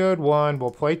was a good one.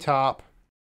 We'll play top.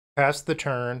 Pass the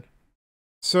turn.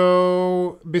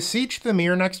 So Beseech the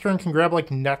Mirror next turn can grab like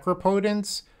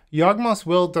Necropotence. Yawgmoth's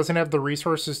Will doesn't have the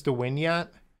resources to win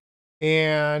yet.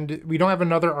 And we don't have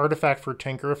another artifact for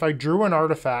Tinker. If I drew an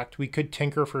artifact, we could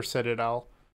Tinker for Citadel.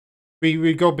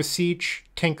 We'd go Beseech,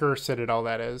 Tinker, Citadel,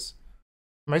 that is.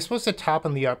 Am I supposed to top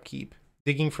in the upkeep?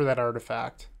 Digging for that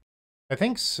artifact. I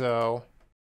think so.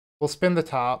 We'll spin the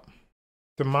top.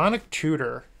 Demonic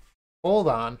Tutor. Hold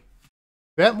on.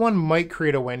 That one might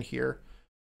create a win here.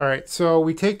 Alright, so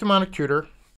we take Demonic Tutor.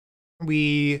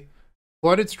 We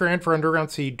Blooded Strand for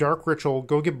Underground Sea, Dark Ritual,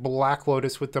 go get Black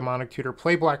Lotus with Demonic Tutor,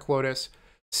 play Black Lotus,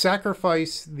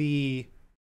 sacrifice the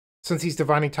since he's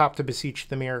Divining Top to Beseech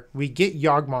the Mirror. We get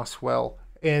Yawgmoth Well,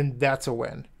 and that's a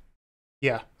win.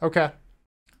 Yeah, okay.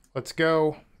 Let's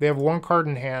go. They have one card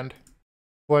in hand.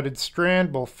 Blooded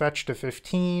Strand will fetch to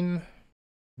 15.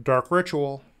 Dark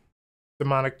Ritual.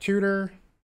 Demonic Tutor.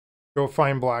 Go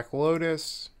find Black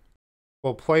Lotus.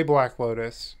 We'll play Black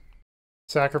Lotus.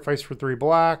 Sacrifice for 3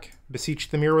 black. Beseech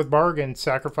the Mirror with Bargain,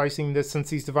 sacrificing this since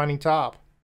he's Divining Top.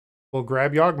 We'll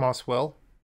grab Yawgmoth Will.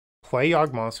 Play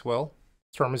Yawgmoth Will.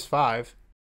 Storm is 5.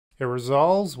 It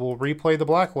resolves. We'll replay the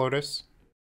Black Lotus.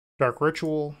 Dark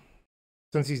Ritual.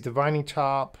 Since he's Divining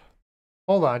Top.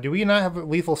 Hold on, do we not have a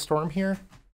Lethal Storm here?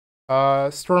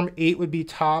 Storm 8 would be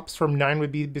top. Storm 9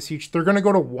 would be Beseech. They're going to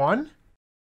go to 1?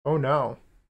 Oh no.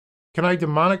 Can I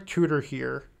Demonic Tutor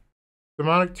here?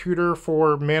 Demonic Tutor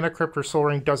for Mana Crypt or Soul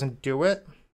Ring doesn't do it.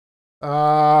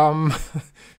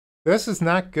 This is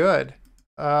not good.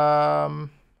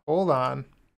 Hold on.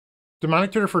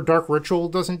 Demonic Tutor for Dark Ritual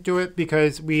doesn't do it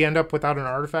because we end up without an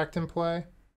artifact in play.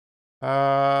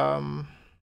 Trying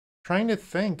to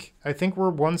think. I think we're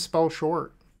 1 spell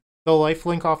short. The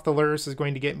lifelink off the Lurrus is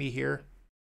going to get me here.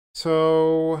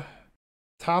 So,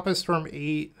 top is Storm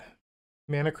 8.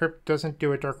 Mana Crypt doesn't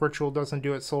do it. Dark Ritual doesn't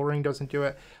do it. Soul Ring doesn't do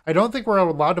it. I don't think we're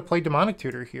allowed to play Demonic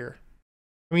Tutor here.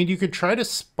 I mean, you could try to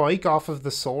spike off of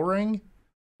the Soul Ring,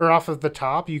 or off of the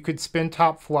top. You could spin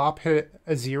top flop, hit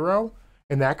a 0,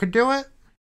 and that could do it.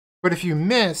 But if you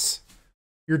miss,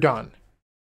 you're done.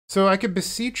 So I could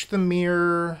Beseech the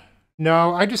Mirror.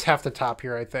 No, I just have to top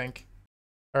here, I think.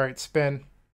 Alright, spin.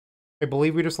 I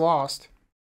believe we just lost.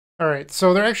 Alright,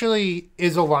 so there actually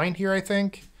is a line here, I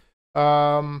think.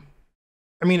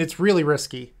 I mean, it's really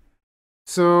risky.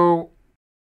 So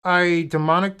I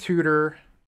Demonic Tutor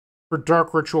for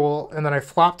Dark Ritual, and then I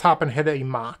flop top and hit a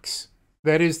Mox.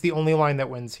 That is the only line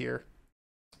that wins here.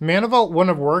 Mana Vault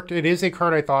wouldn't have worked. It is a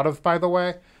card I thought of, by the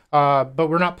way. But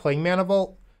we're not playing Mana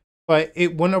Vault. But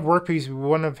it wouldn't have worked because we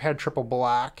wouldn't have had triple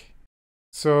black.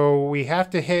 So we have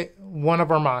to hit one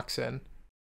of our Moxen.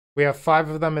 We have 5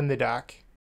 of them in the deck.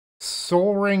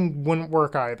 Soul Ring wouldn't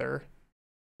work either.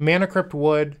 Mana Crypt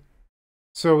would.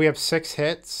 So we have 6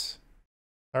 hits.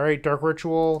 Alright, Dark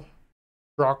Ritual.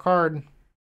 Draw a card.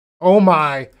 Oh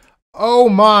my! Oh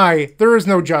my! There is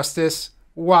no justice.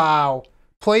 Wow.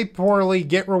 Play poorly,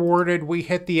 get rewarded, we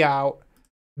hit the out.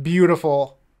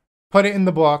 Beautiful. Put it in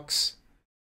the books.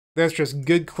 That's just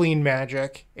good, clean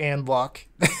magic and luck.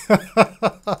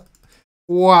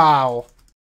 Wow.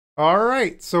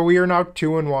 Alright, so we are now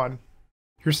 2-1.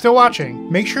 If you're still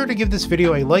watching, make sure to give this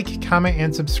video a like, comment,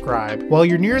 and subscribe. While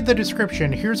you're near the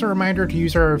description, here's a reminder to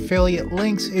use our affiliate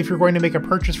links if you're going to make a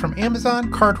purchase from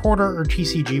Amazon, Card Hoarder, or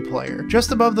TCG Player.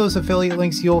 Just above those affiliate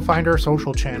links, you'll find our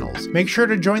social channels. Make sure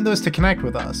to join those to connect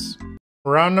with us.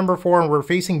 Round number 4, and we're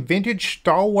facing Vintage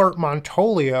Stalwart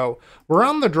Montolio. We're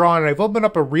on the draw, and I've opened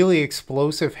up a really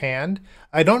explosive hand.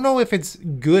 I don't know if it's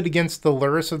good against the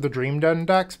Lurrus of the Dream Den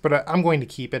decks, but I'm going to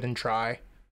keep it and try.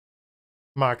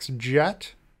 Mox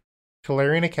Jet,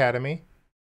 Tolarian Academy,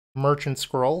 Merchant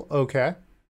Scroll, okay.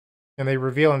 And they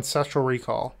reveal Ancestral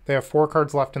Recall. They have 4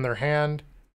 cards left in their hand.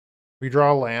 We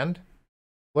draw a land.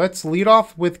 Let's lead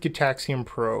off with Gitaxian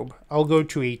Probe. I'll go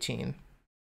to 18.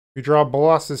 We draw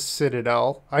Bolas'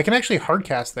 Citadel. I can actually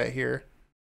hardcast that here.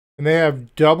 And they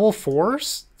have double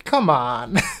force? Come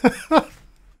on.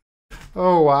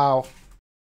 Oh, wow.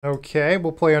 Okay,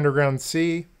 we'll play Underground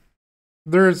Sea.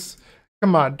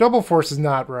 Come on, double force is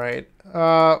not right.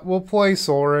 We'll play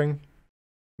Soul Ring.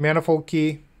 Manifold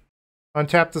Key.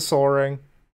 Untap the Soul Ring.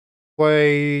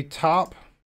 Play top.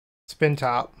 Spin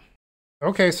top.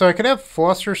 Okay, so I could have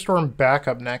Flusterstorm back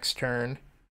up next turn.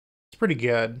 It's pretty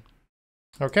good.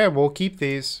 Okay, we'll keep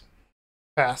these.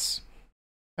 Pass.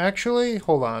 Actually,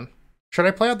 hold on. Should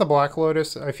I play out the Black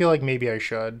Lotus? I feel like maybe I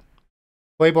should.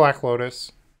 Play Black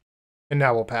Lotus. And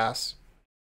now we'll pass.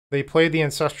 They played the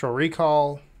Ancestral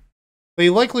Recall. They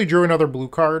likely drew another blue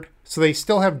card, so they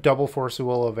still have double Force of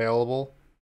Will available.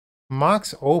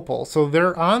 Mox Opal. So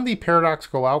they're on the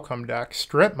Paradoxical Outcome deck.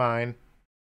 Strip Mine.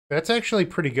 That's actually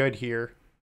pretty good here.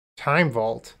 Time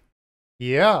Vault.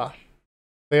 Yeah.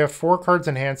 They have 4 cards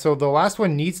in hand, so the last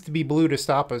one needs to be blue to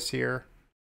stop us here.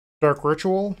 Dark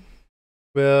Ritual.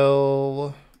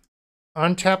 Will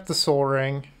untap the Soul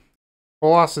Ring.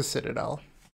 Bolas' Citadel.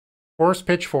 Force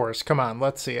Pitch Force. Come on,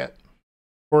 let's see it.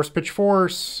 Force Pitch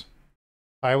Force.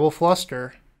 I will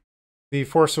Fluster. The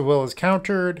Force of Will is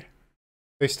countered.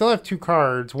 They still have 2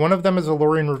 cards. One of them is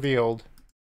Alluring Revealed.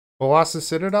 Bolas'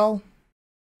 Citadel.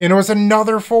 And it was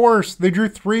another force. They drew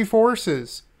 3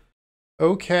 forces.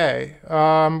 Okay.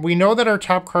 We know that our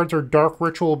top cards are Dark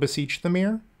Ritual, Beseech the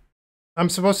Mirror. I'm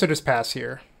supposed to just pass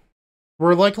here.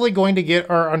 We're likely going to get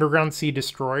our Underground Sea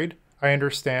destroyed. I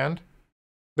understand.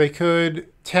 They could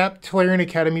tap Tolarian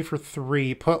Academy for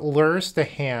 3, put Lurrus to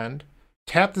hand,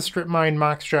 tap the Strip Mine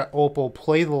Mox Jet Opal,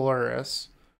 play the Lurrus.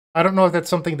 I don't know if that's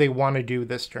something they want to do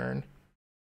this turn.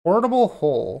 Portable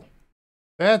Hole.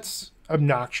 That's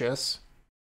obnoxious.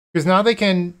 Because now they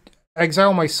can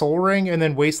exile my Soul Ring and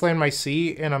then Wasteland my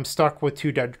Sea, and I'm stuck with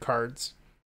 2 dead cards.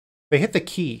 They hit the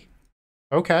key.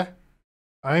 Okay.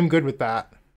 I'm good with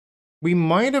that. We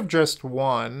might have just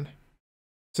won.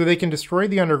 So they can destroy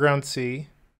the Underground Sea.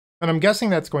 And I'm guessing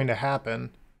that's going to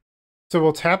happen. So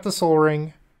we'll tap the Soul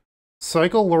Ring.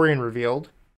 Cycle Lorien Revealed.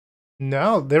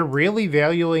 No, they're really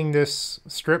valuing this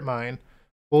Strip Mine.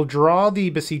 We'll draw the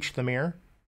Beseech the Mirror.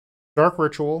 Dark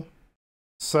Ritual.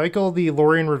 Cycle the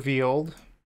Lorien Revealed.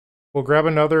 We'll grab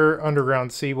another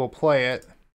Underground Sea. We'll play it.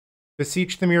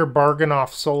 Beseech the Mirror, bargain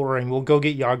off Soul Ring. We'll go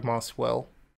get Yawgmoth's Will.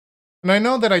 And I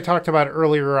know that I talked about it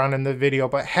earlier on in the video,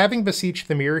 but having Beseech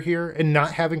the Mirror here and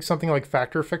not having something like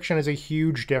Factor Fiction is a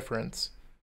huge difference.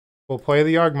 We'll play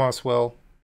the Yawgmoth's Will.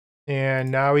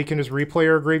 And now we can just replay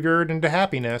our graveyard into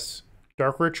happiness.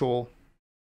 Dark Ritual.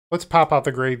 Let's pop out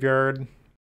the graveyard.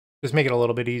 Just make it a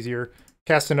little bit easier.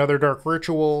 Cast another Dark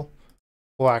Ritual.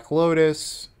 Black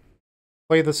Lotus.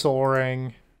 Play the Soul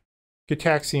Ring.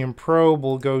 Gitaxian Probe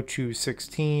will go to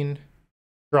 16.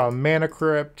 Draw a Mana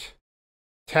Crypt.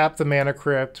 Tap the Mana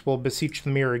Crypt. We'll Beseech the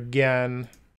Mirror again.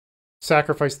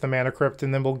 Sacrifice the Mana Crypt,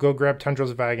 and then we'll go grab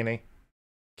Tendrils of Agony.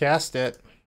 Cast it.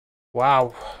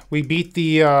 Wow. We beat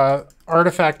the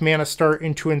Artifact Mana Start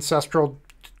into Ancestral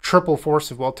triple Force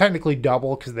of Will. Technically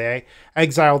double, because they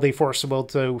exiled a Force of Will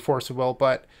to Force of Will,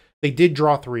 but they did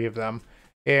draw 3 of them.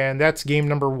 And that's game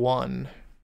number 1.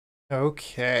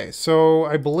 Okay, so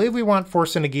I believe we want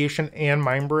Force of Negation and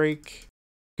Mind Break,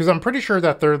 because I'm pretty sure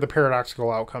that they're the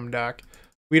Paradoxical Outcome deck.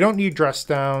 We don't need Dress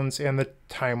Downs and the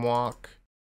Time Walk.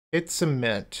 It's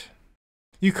Cement.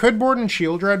 You could board in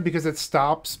Shield Dread because it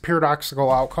stops Paradoxical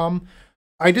Outcome.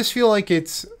 I just feel like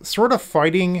it's sort of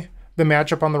fighting the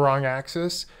matchup on the wrong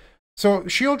axis. So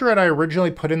Shield Dread I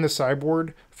originally put in the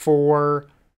sideboard for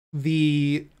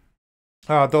the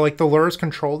Lurrus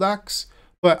control decks,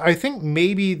 but I think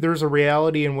maybe there's a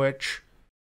reality in which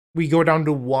we go down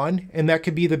to 1, and that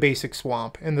could be the basic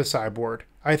swamp in the sideboard.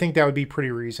 I think that would be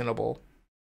pretty reasonable.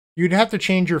 You'd have to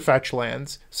change your fetch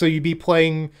lands, so you'd be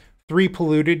playing 3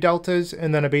 polluted deltas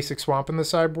and then a basic swamp in the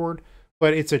sideboard,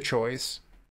 but it's a choice.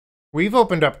 We've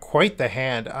opened up quite the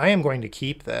hand. I am going to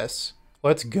keep this.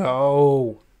 Let's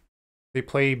go. They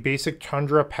play basic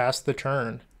Tundra past the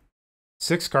turn.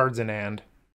 6 cards in hand.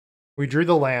 We drew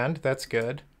the land, that's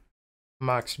good.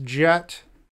 Mox Jet.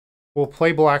 We'll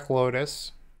play Black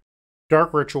Lotus.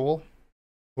 Dark Ritual.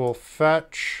 We'll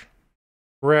fetch.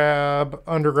 Grab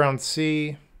Underground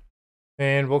Sea.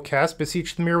 And we'll cast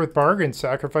Beseech the Mirror with Bargain,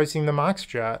 sacrificing the Mox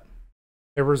Jet.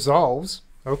 It resolves.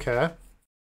 Okay.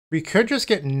 We could just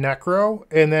get Necro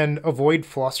and then avoid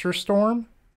Flusterstorm.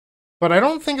 But I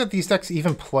don't think that these decks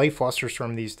even play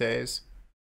Flusterstorm these days.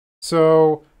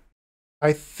 So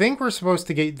I think we're supposed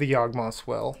to get the Yawgmoth's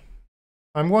Will.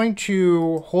 I'm going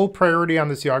to hold priority on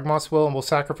this Yawgmoth's Will, and we'll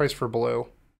sacrifice for blue.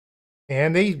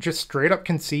 And they just straight up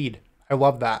concede. I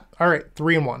love that. Alright,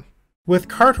 3-1. With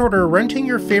Card Hoarder, renting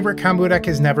your favorite combo deck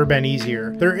has never been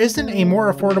easier. There isn't a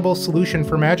more affordable solution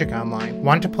for Magic Online.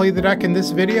 Want to play the deck in this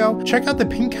video? Check out the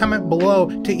pinned comment below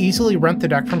to easily rent the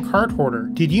deck from Card Hoarder.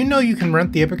 Did you know you can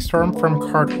rent the Epic Storm from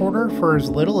Card Hoarder for as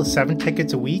little as 7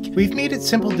 tickets a week? We've made it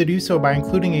simple to do so by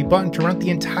including a button to rent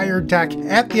the entire deck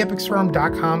at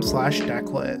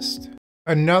theepicstorm.com/decklist.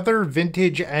 Another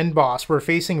vintage end boss. We're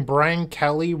facing Brian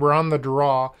Kelly. We're on the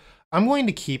draw. I'm going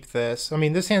to keep this. I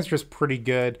mean, this hand's just pretty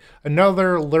good.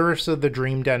 Another Lurrus of the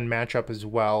Dream Den matchup as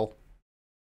well.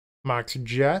 Mox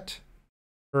Jet.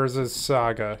 Urza's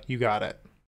Saga. You got it.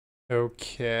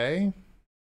 Okay.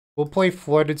 We'll play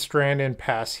Flooded Strand and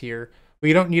pass here.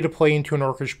 We don't need to play into an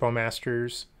Orcish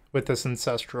Bowmasters with this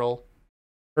Ancestral.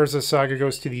 Urza's Saga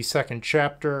goes to the 2nd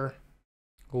chapter.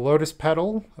 Lotus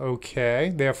Petal.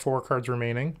 Okay. They have 4 cards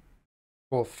remaining.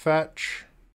 We'll fetch.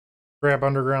 Grab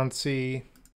Underground Sea.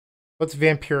 Let's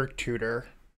Vampiric Tutor.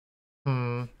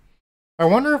 I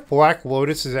wonder if Black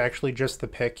Lotus is actually just the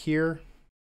pick here.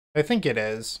 I think it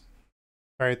is.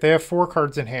 Alright, they have 4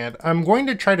 cards in hand. I'm going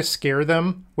to try to scare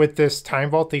them with this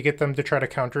Time Vault to get them to try to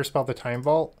counterspell the Time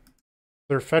Vault.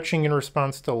 They're fetching in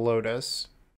response to Lotus.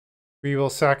 We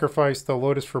will sacrifice the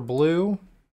Lotus for blue.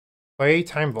 Play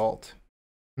Time Vault.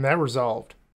 And that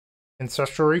resolved.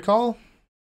 Ancestral Recall?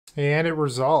 And it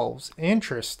resolves.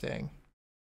 Interesting.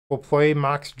 We'll play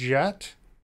Mox Jet.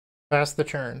 Pass the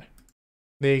turn.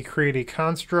 They create a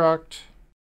construct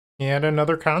and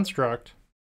another construct.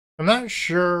 I'm not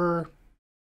sure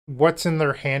what's in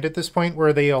their hand at this point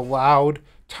where they allowed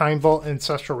Time Vault and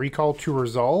Ancestral Recall to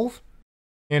resolve.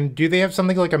 And do they have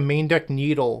something like a main deck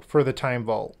Needle for the Time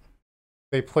Vault?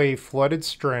 They play Flooded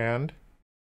Strand.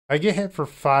 I get hit for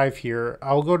 5 here.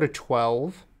 I'll go to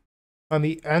 12. On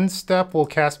the end step, we'll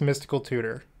cast Mystical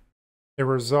Tutor. It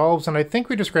resolves, and I think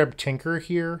we just grab Tinker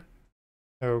here.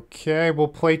 Okay, we'll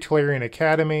play Tolarian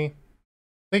Academy.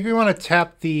 I think we want to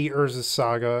tap the Urza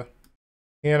Saga.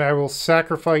 And I will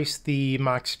sacrifice the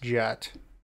Mox Jet.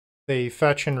 They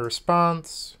fetch in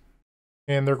response.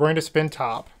 And they're going to spin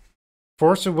top.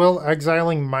 Force of Will,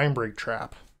 exiling Mindbreak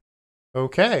Trap.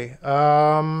 Okay,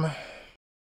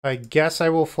 I guess I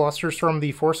will Flusterstorm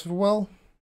the Force of Will.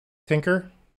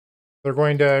 Tinker. They're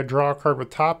going to draw a card with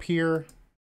top here.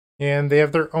 And they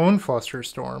have their own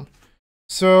Flusterstorm.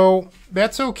 So,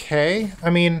 that's okay. I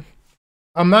mean,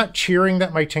 I'm not cheering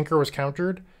that my Tinker was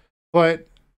countered. But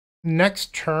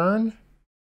next turn,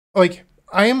 like,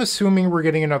 I am assuming we're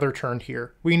getting another turn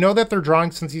here. We know that they're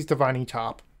drawing since he's divining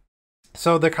top.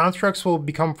 So the constructs will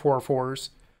become 4/4s.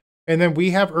 And then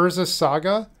we have Urza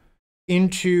Saga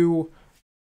into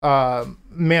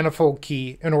Manifold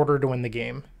Key in order to win the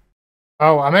game.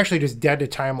 Oh, I'm actually just dead to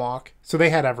Time Walk. So they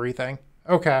had everything.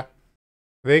 Okay.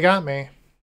 They got me.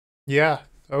 Yeah,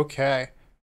 okay.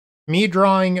 Me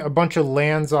drawing a bunch of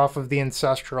lands off of the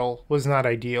Ancestral was not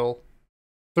ideal.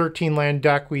 13 land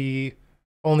deck, we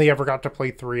only ever got to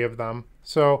play 3 of them.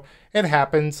 So it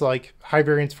happens, like high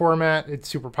variance format, it's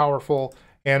super powerful,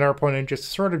 and our opponent just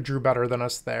sort of drew better than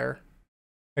us there.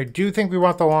 I do think we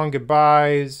want the Long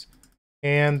Goodbyes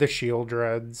and the Shield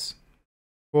Dreads.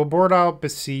 We'll board out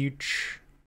Beseech.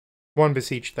 1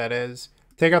 Beseech, that is.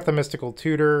 Take out the Mystical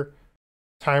Tutor,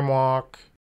 Time Walk,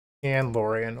 and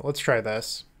Lorien. Let's try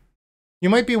this. You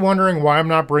might be wondering why I'm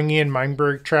not bringing in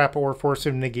Mindbreak Trap or Force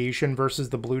of Negation versus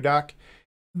the blue deck.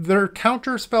 They're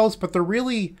counter spells, but they're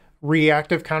really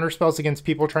reactive counter spells against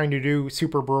people trying to do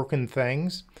super broken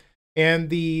things. And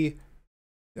the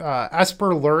Esper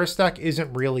Lurrus deck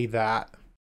isn't really that.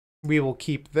 We will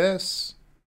keep this.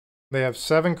 They have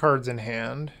 7 cards in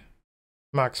hand.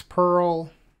 Mox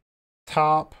Pearl.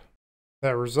 Top.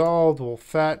 That resolved. We'll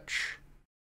fetch.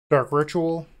 Dark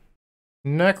Ritual.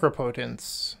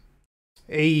 Necropotence.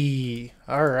 Ayy.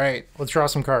 Alright. Let's draw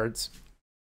some cards.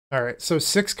 Alright, so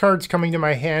 6 cards coming to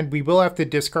my hand. We will have to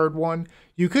discard 1.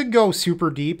 You could go super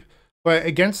deep, but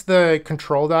against the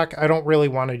control deck, I don't really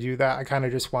want to do that. I kind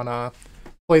of just want to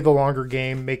play the longer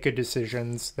game, make good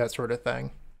decisions, that sort of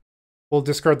thing. We'll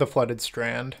discard the Flooded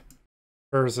Strand.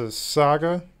 There's a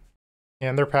Saga,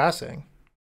 and they're passing.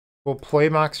 We'll play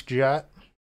Mox Jet,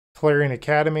 Tolarian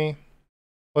Academy.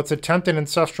 Let's attempt an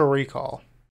Ancestral Recall.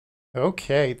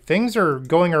 Okay, things are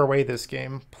going our way this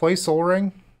game. Play Soul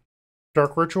Ring.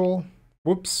 Dark Ritual.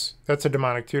 Whoops, that's a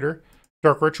Demonic Tutor.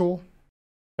 Dark Ritual.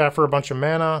 Tap for a bunch of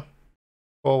mana.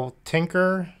 We'll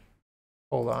Tinker.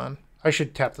 Hold on. I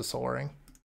should tap the Soul Ring.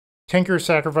 Tinker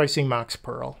sacrificing Mox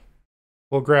Pearl.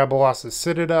 We'll grab Bolas'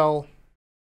 Citadel.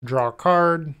 Draw a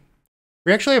card.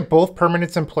 We actually have both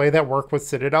permanents in play that work with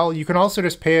Citadel. You can also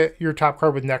just pay your top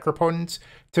card with Necropotence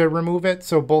to remove it.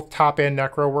 So both top and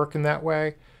Necro work in that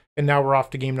way. And now we're off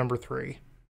to game number 3.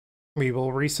 We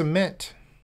will resubmit.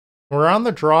 We're on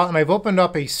the draw, and I've opened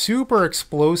up a super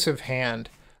explosive hand.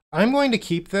 I'm going to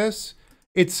keep this.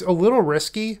 It's a little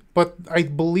risky, but I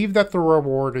believe that the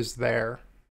reward is there.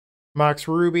 Mox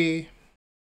Ruby,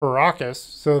 Baracus,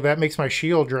 so that makes my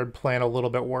Shield Dread plan a little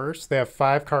bit worse. They have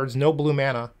 5 cards, no blue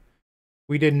mana.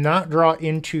 We did not draw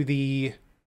into the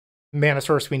mana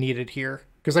source we needed here,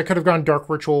 because I could have gone Dark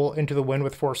Ritual into the Wind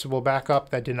with Forcible backup.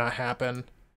 That did not happen.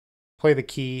 Play the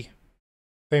key.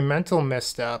 They Mental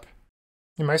Misstep.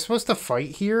 Am I supposed to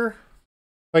fight here?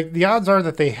 Like, the odds are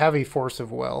that they have a Force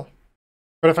of Will.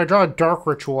 But if I draw a Dark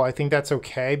Ritual, I think that's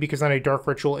okay, because then I Dark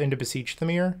Ritual into Beseech the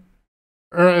Mirror.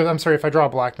 Or, I'm sorry, if I draw a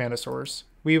Black Mana Source.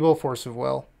 We will Force of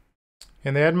Will.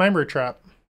 And they had Mindbreak Trap.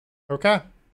 Okay.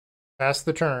 Pass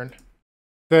the turn.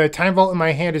 The Time Vault in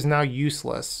my hand is now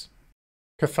useless.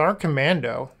 Cathar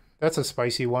Commando. That's a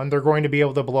spicy one. They're going to be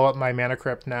able to blow up my Mana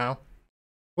Crypt now.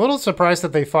 A little surprised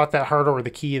that they fought that hard over the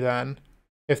key then.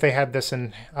 If they had this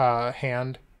in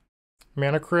hand.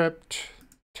 Mana Crypt,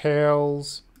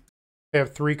 Tails. They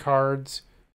have 3 cards.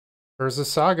 There's a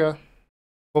Saga.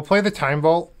 We'll play the Time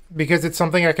Vault because it's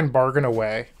something I can bargain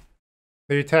away.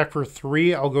 They attack for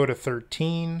 3. I'll go to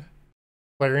 13.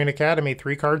 Tolarian Academy,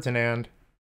 3 cards in hand.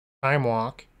 Time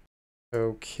Walk.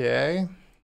 Okay.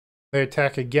 They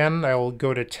attack again. I will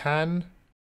go to 10.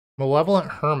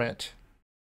 Malevolent Hermit.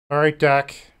 Alright,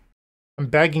 deck. I'm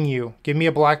begging you. Give me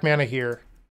a black mana here.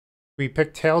 We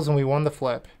picked tails and we won the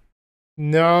flip.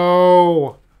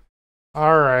 No!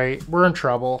 Alright, we're in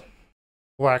trouble.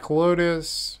 Black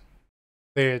Lotus.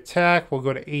 They attack. We'll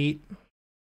go to 8.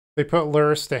 They put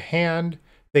Lurrus to hand.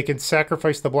 They can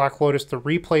sacrifice the Black Lotus to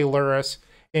replay Lurrus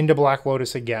into Black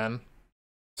Lotus again.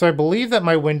 So I believe that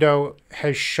my window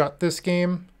has shut this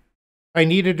game. I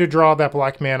needed to draw that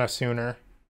black mana sooner.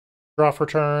 Draw for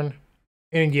turn.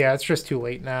 And yeah, it's just too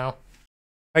late now.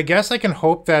 I guess I can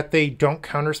hope that they don't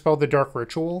counterspell the Dark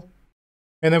Ritual.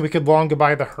 And then we could long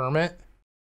goodbye the Hermit.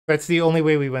 That's the only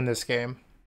way we win this game.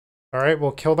 Alright,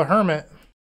 we'll kill the Hermit.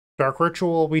 Dark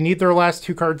Ritual. We need their last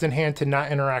 2 cards in hand to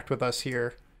not interact with us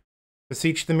here.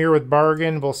 Beseech the Mirror with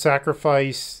Bargain. We'll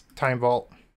sacrifice Time Vault.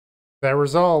 That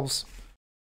resolves.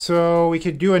 So we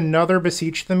could do another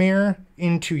Beseech the Mirror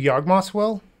into Yawgmoth's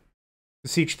Will.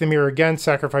 Beseech the Mirror again,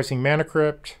 sacrificing Mana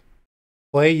Crypt.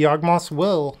 Play Yawgmoth's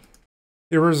Will.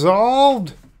 It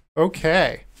resolved!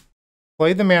 Okay.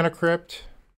 Play the Mana Crypt.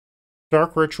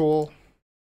 Dark Ritual.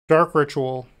 Dark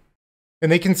Ritual.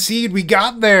 And they concede. We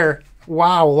got there!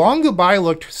 Wow, Long Goodbye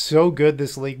looked so good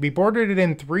this league. We boarded it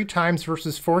in 3 times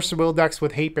versus Force of Will decks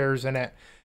with Hate Bears in it.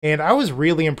 And I was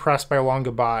really impressed by Long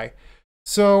Goodbye.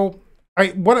 So,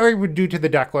 what I would do to the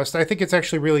deck list, I think it's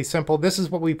actually really simple. This is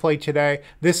what we played today.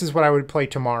 This is what I would play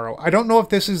tomorrow. I don't know if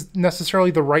this is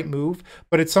necessarily the right move,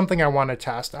 but it's something I want to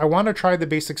test. I want to try the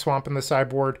basic Swamp in the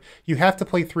sideboard. You have to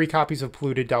play 3 copies of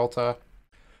Polluted Delta.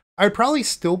 I'd probably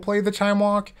still play the Time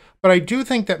Walk, but I do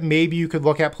think that maybe you could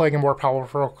look at playing a more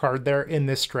powerful card there in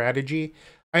this strategy.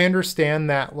 I understand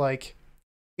that, like,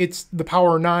 it's the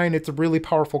Power 9, it's a really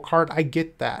powerful card. I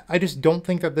get that. I just don't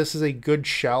think that this is a good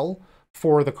shell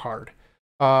for the card.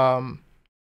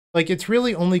 Like, it's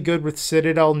really only good with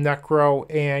Citadel, Necro,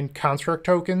 and Construct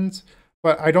tokens,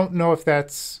 but I don't know if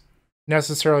that's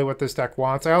necessarily what this deck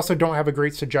wants. I also don't have a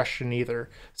great suggestion either,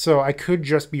 so I could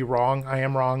just be wrong. I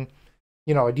am wrong,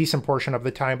 you know, a decent portion of the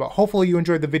time, but hopefully you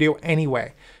enjoyed the video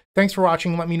anyway. Thanks for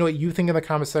watching. Let me know what you think in the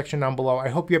comment section down below. I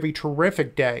hope you have a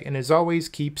terrific day, and as always,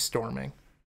 keep storming.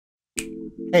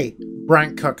 Hey,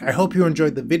 Bryant Cook. I hope you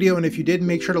enjoyed the video, and if you did,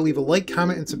 make sure to leave a like,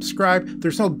 comment, and subscribe.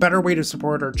 There's no better way to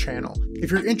support our channel.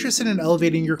 If you're interested in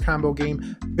elevating your combo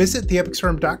game, visit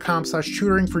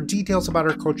theepicstorm.com/tutoring for details about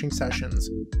our coaching sessions.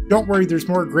 Don't worry, there's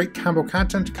more great combo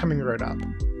content coming right up.